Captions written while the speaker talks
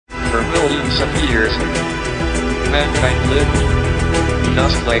For millions of years, mankind lived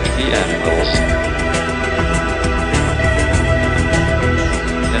just like the animals.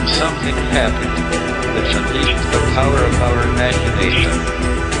 And something happened, which unleashed the power of our imagination.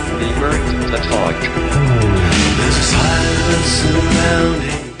 We learned to talk. There's a silence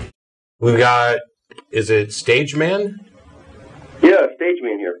surrounding. We've got, is it Stage Man? Yeah, Stage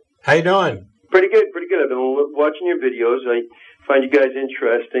Man here. How you doing? Pretty good, pretty good. I've been watching your videos. I find you guys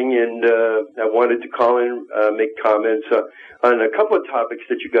interesting, and I wanted to call in, make comments on a couple of topics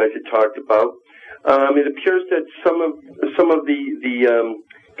that you guys had talked about. It appears that some of the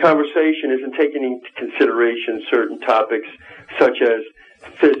conversation isn't taking into consideration certain topics such as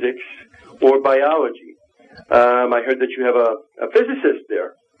physics or biology. I heard that you have a physicist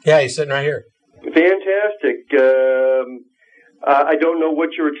there. Yeah, he's sitting right here. Fantastic. I don't know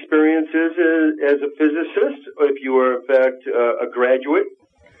what your experience is as a physicist, or if you are, in fact, a graduate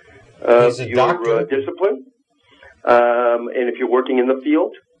of your discipline, and if you're working in the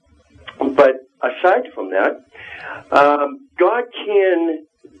field. But aside from that, God can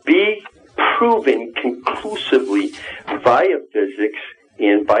be proven conclusively via physics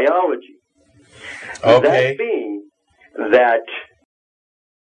and biology. Okay. That being that...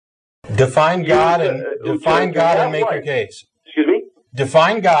 Define God and make your case. Excuse me?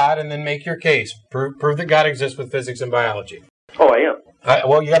 Define God and then make your case. Prove that God exists with physics and biology. Oh, I am.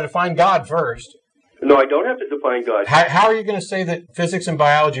 Well, you got to define God first. No, I don't have to define God. How are you going to say that physics and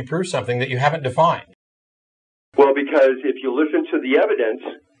biology prove something that you haven't defined? Well, because if you listen to the evidence,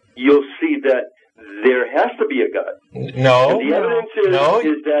 you'll see that there has to be a God. No, and the evidence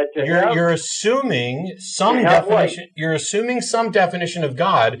is that you're assuming some definition. You're assuming some definition of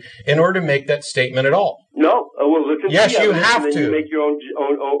God in order to make that statement at all. No, well, listen. Yes, to the you evidence, have and then to you make your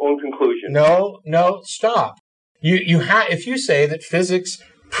own conclusion. No, stop. If you say that physics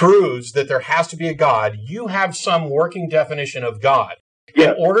proves that there has to be a God, you have some working definition of God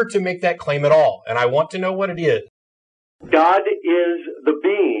in order to make that claim at all. And I want to know what it is. God is the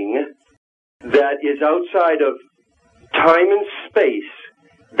being that is outside of time and space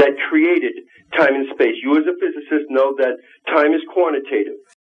that created time and space. You as a physicist know that time is quantitative.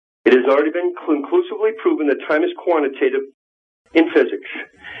 It has already been conclusively proven that time is quantitative in physics.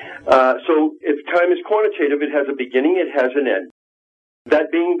 So if time is quantitative, it has a beginning, it has an end.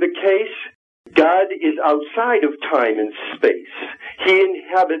 That being the case, God is outside of time and space. He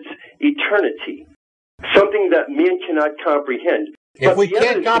inhabits eternity, something that man cannot comprehend. If we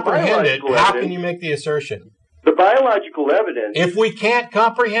can't comprehend it, how can you make the assertion? The biological evidence... If we can't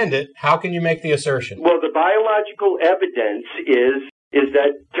comprehend it, how can you make the assertion? Well, the biological evidence is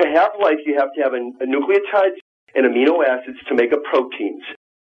that to have life, you have to have a nucleotides and amino acids to make up proteins.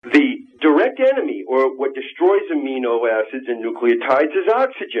 The direct enemy, or what destroys amino acids and nucleotides, is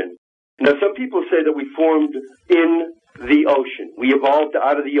oxygen. Now, some people say that we formed in the ocean. We evolved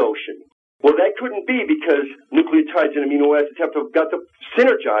out of the ocean. Well, that couldn't be because nucleotides and amino acids have got to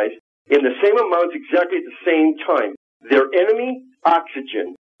synergize in the same amounts exactly at the same time. Their enemy,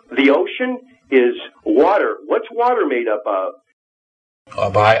 oxygen. The ocean is water. What's water made up of?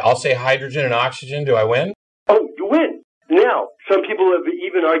 I'll say hydrogen and oxygen. Do I win? Oh, you win. Now, some people have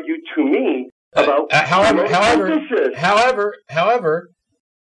even argued to me about However,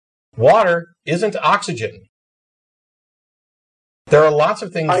 water isn't oxygen. There are lots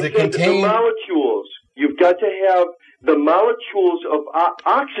of things that contain... the molecules. You've got to have the molecules of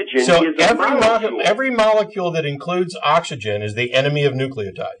oxygen. So is a molecule. Every molecule that includes oxygen is the enemy of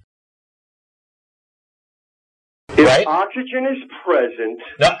nucleotide. If oxygen is present...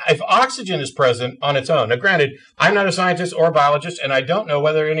 Now, if oxygen is present on its own... Now, granted, I'm not a scientist or a biologist, and I don't know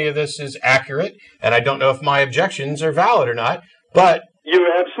whether any of this is accurate, and I don't know if my objections are valid or not, but...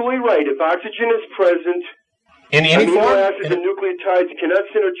 You're absolutely right. If oxygen is present... In any amino form? acids and nucleotides cannot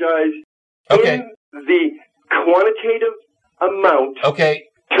synergize in the quantitative amount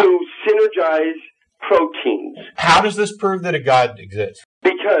to synergize proteins. How does this prove that a God exists?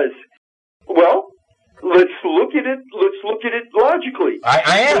 Because, well, let's look at it logically.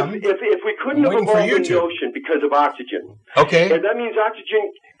 I am. If we couldn't have evolved in the ocean because of oxygen, and that means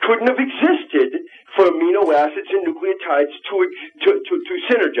oxygen couldn't have existed for amino acids and nucleotides to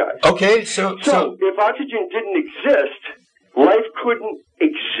synergize. Okay, so if oxygen didn't exist, life couldn't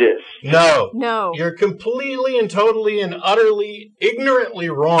exist. No. You're completely and totally and utterly ignorantly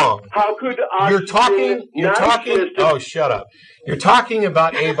wrong. How could oxygen exist? Oh, shut up. You're talking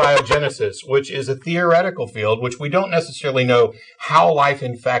about abiogenesis, which is a theoretical field, which we don't necessarily know how life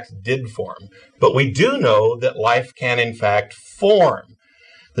in fact did form. But we do know that life can in fact form.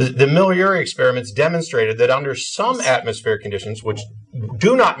 The Miller experiments demonstrated that under some atmospheric conditions, which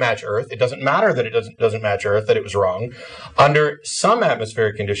do not match Earth, it doesn't matter that it doesn't match Earth, that it was wrong. Under some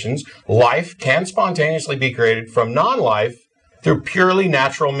atmospheric conditions, life can spontaneously be created from non-life through purely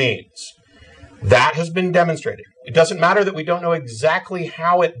natural means. That has been demonstrated. It doesn't matter that we don't know exactly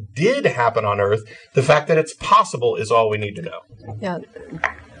how it did happen on Earth. The fact that it's possible is all we need to know. Yeah.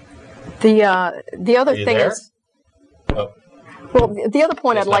 The other thing there? is... Oh. Well, the other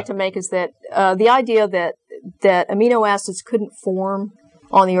point I'd like to make is that the idea that amino acids couldn't form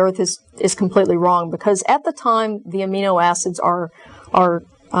on the Earth is completely wrong, because at the time the amino acids are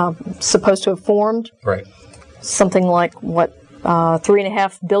supposed to have formed, right, something like,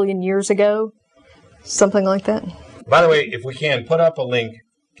 3.5 billion years ago, something like that. By the way, if we can, put up a link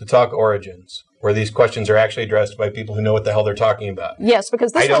to Talk Origins, where these questions are actually addressed by people who know what the hell they're talking about. Yes,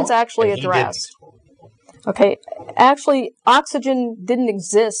 because this one's actually addressed. Okay, actually, oxygen didn't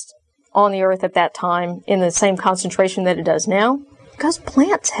exist on the Earth at that time in the same concentration that it does now, because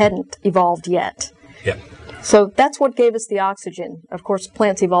plants hadn't evolved yet. Yeah. So that's what gave us the oxygen. Of course,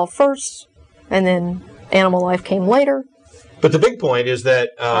 plants evolved first, and then animal life came later. But the big point is that,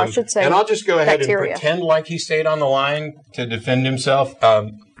 I should say, and I'll just go ahead bacteria. and pretend like he stayed on the line to defend himself.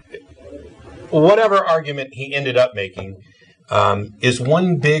 Whatever argument he ended up making is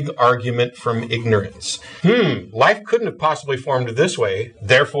one big argument from ignorance. Life couldn't have possibly formed this way,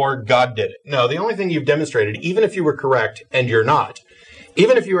 therefore God did it. No, the only thing you've demonstrated, even if you were correct, and you're not,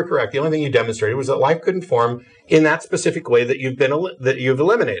 even if you were correct, the only thing you demonstrated was that life couldn't form in that specific way that you've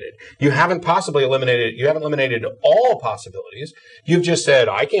eliminated. You haven't eliminated all possibilities. You've just said,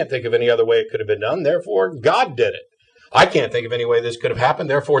 I can't think of any other way it could have been done, therefore God did it. I can't think of any way this could have happened,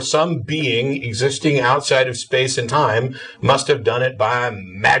 therefore some being existing outside of space and time must have done it by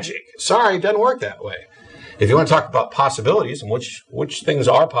magic. Sorry, it doesn't work that way. If you want to talk about possibilities and which things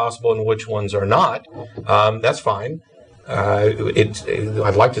are possible and which ones are not, that's fine.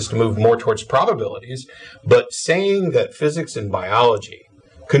 I'd like us to move more towards probabilities, but saying that physics and biology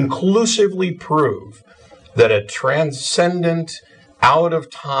conclusively prove that a transcendent,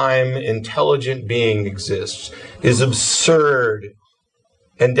 out-of-time, intelligent being exists is absurd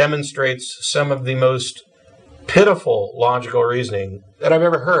and demonstrates some of the most pitiful logical reasoning that I've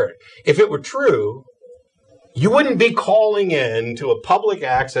ever heard. If it were true, you wouldn't be calling in to a public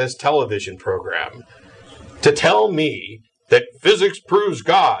access television program to tell me that physics proves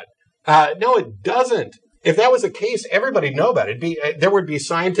God. No, it doesn't. If that was the case, everybody'd know about it. There would be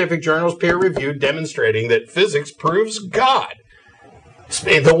scientific journals, peer-reviewed, demonstrating that physics proves God.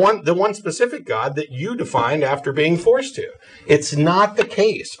 The one specific God that you defined after being forced to. It's not the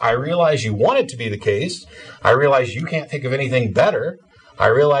case. I realize you want it to be the case. I realize you can't think of anything better. I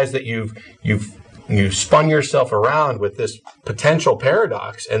realize that you've spun yourself around with this potential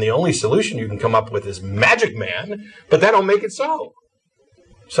paradox, and the only solution you can come up with is Magic Man, but that don't make it so.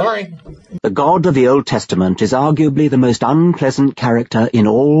 Sorry. The God of the Old Testament is arguably the most unpleasant character in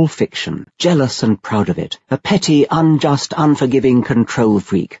all fiction, jealous and proud of it, a petty, unjust, unforgiving control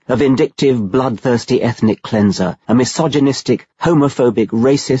freak, a vindictive, bloodthirsty ethnic cleanser, a misogynistic, homophobic,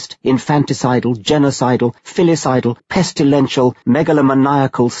 racist, infanticidal, genocidal, filicidal, pestilential,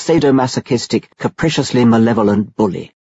 megalomaniacal, sadomasochistic, capriciously malevolent bully.